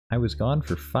I was gone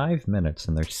for 5 minutes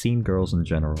and they're scene girls in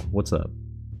general. What's up?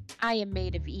 I am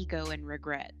made of ego and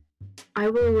regret. I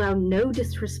will allow no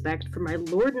disrespect for my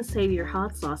Lord and Savior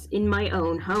hot sauce in my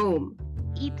own home.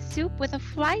 Eat soup with a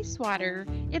fly swatter.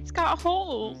 It's got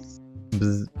holes.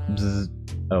 Bzz, bzz.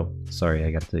 Oh, sorry,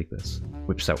 I gotta take this.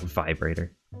 Whips out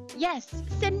vibrator. Yes,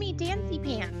 send me Dancy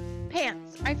Pants.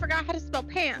 Pants. I forgot how to spell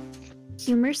pants.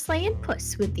 Humor slaying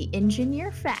puss with the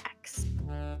engineer facts.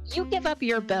 You give up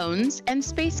your bones, and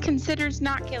space considers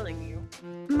not killing you.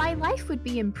 My life would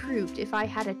be improved if I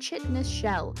had a chitinous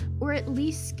shell, or at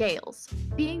least scales.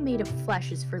 Being made of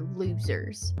flesh is for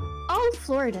losers. All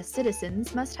Florida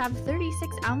citizens must have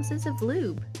 36 ounces of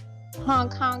lube.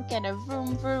 Honk honk and a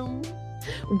vroom vroom.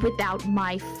 Without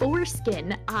my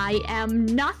foreskin, I am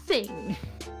nothing.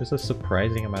 There's a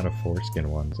surprising amount of foreskin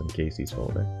ones in Casey's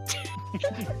folder.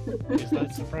 Is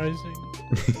that surprising?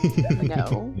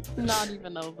 No, not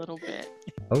even a little bit.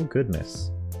 Oh goodness.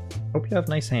 Hope you have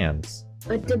nice hands.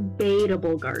 A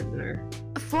debatable gardener.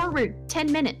 Forward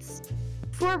 10 minutes.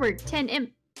 Forward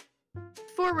 10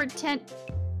 Forward 10.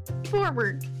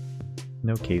 Forward.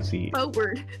 No, Casey.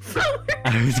 Forward. Forward.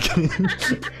 I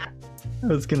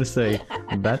was gonna say,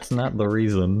 that's not the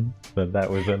reason that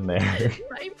was in there.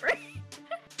 My brain.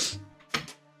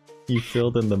 You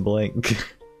filled in the blank.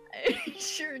 I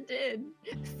sure did.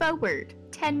 Forward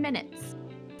 10 minutes.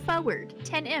 Forward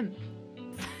 10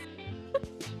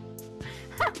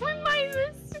 How am I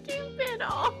this stupid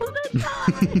all the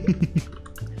time?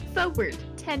 Forward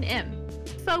 10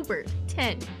 Forward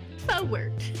 10.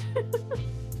 Forward.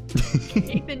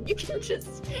 Nathan, you can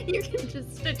just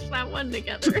stitch that one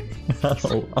together.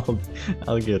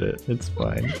 I'll get it. It's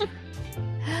fine.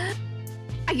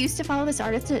 I used to follow this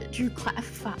artist that drew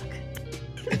fuck.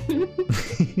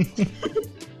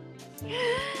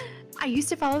 I used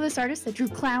to follow this artist that drew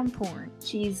clown porn.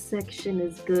 Cheese section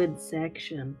is good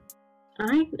section.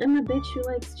 I am a bitch who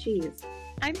likes cheese.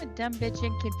 I'm a dumb bitch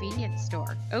in convenience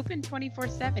store. Open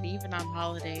 24/7 even on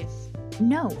holidays.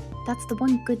 No, that's the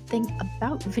one good thing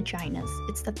about vaginas.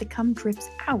 It's that the cum drips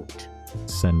out.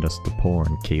 Send us the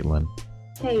porn, Caitlin.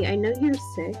 Hey, I know you're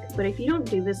sick, but if you don't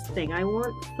do this thing I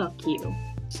want, fuck you.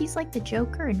 He's like the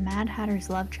Joker in Mad Hatter's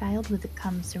love child with a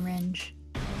cum syringe.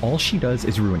 All she does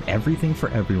is ruin everything for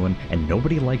everyone, and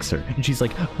nobody likes her. And she's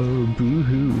like, oh,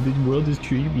 boo-hoo, the world is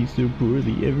treating me so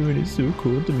poorly. Everyone is so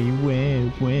cold to me.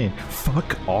 When?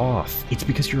 Fuck off. It's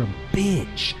because you're a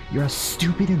bitch. You're a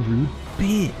stupid and rude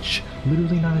bitch.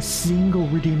 Literally not a single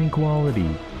redeeming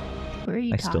quality. Who are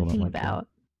you I still don't talking like about?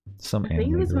 Some I think it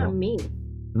anime was about girl. me.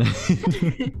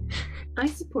 I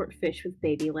support fish with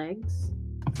baby legs.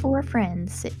 4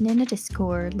 friends sitting in a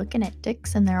Discord looking at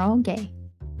dicks and they're all gay.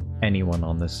 Anyone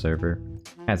on this server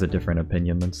has a different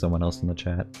opinion than someone else in the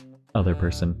chat. Other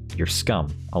person, you're scum.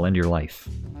 I'll end your life.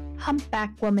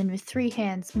 Humpback woman with 3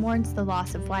 hands mourns the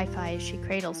loss of Wi-Fi as she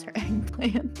cradles her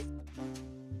eggplants.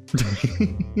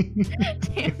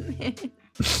 Damn it.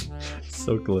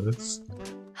 So close.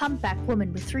 Humpback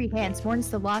woman with 3 hands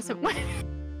mourns the loss of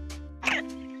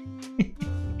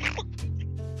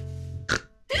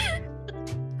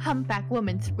Humpback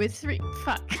woman with 3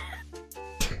 fuck.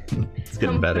 It's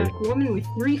getting better. Humpback woman with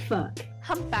 3 fuck.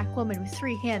 Humpback woman with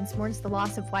 3 hands mourns the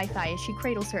loss of Wi-Fi as she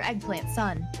cradles her eggplant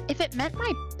son. If it meant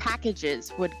my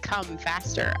packages would come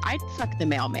faster, I'd fuck the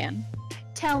mailman.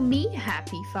 Tell me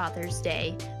Happy Father's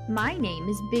Day. My name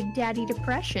is Big Daddy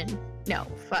Depression. No,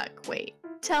 fuck, wait.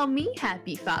 Tell me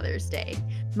Happy Father's Day.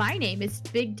 My name is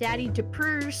Big Daddy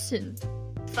Depression.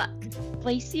 Fuck.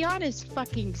 Glaceon is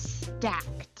fucking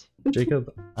stacked.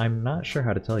 Jacob, I'm not sure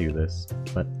how to tell you this,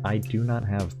 but I do not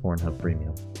have Pornhub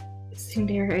Premium.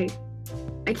 Tsundere.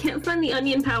 I can't find the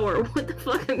onion power. What the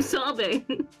fuck? I'm sobbing.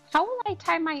 How will I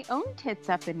tie my own tits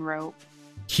up in rope?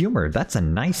 Humor, that's a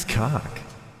nice cock.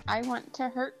 I want to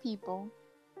hurt people.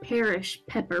 Perish,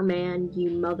 Pepperman, you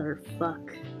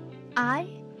motherfuck. I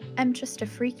am just a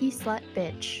freaky slut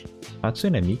bitch.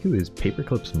 Hatsune Miku is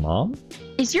Paperclip's mom?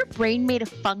 Is your brain made of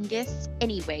fungus?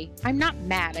 Anyway, I'm not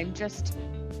mad, I'm just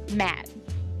mad.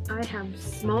 I have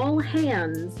small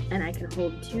hands, and I can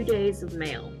hold 2 days of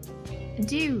mail.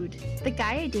 Dude, the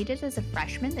guy I dated as a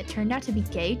freshman that turned out to be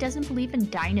gay doesn't believe in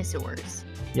dinosaurs.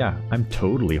 Yeah, I'm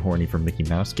totally horny for Mickey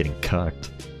Mouse getting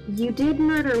cucked. You did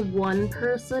murder 1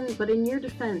 person, but in your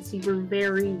defense, you were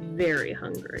very, very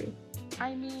hungry.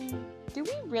 I mean, do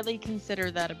we really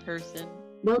consider that a person?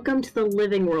 Welcome to the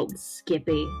living world,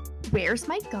 Skippy. Where's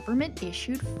my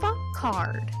government-issued fuck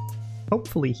card?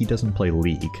 Hopefully he doesn't play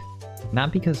League.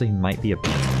 Not because he might be a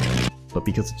but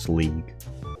because it's League.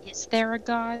 Is there a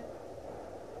god?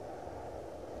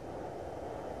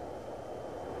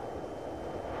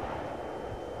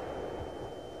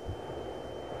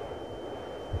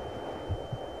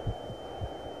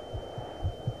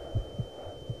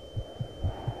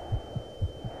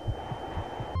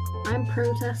 I'm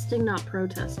protesting, not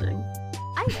protesting.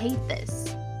 I hate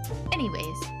this.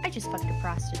 Anyways, I just fucked a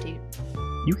prostitute.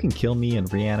 You can kill me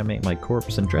and reanimate my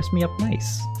corpse and dress me up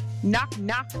nice. Knock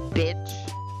knock, bitch.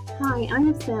 Hi,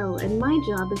 I'm Phil, and my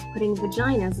job is putting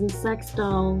vaginas in sex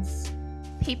dolls.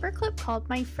 Paperclip called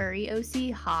my furry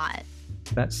OC hot.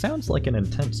 That sounds like an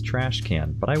intense trash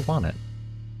can, but I want it.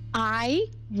 I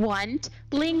want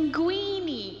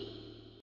linguini.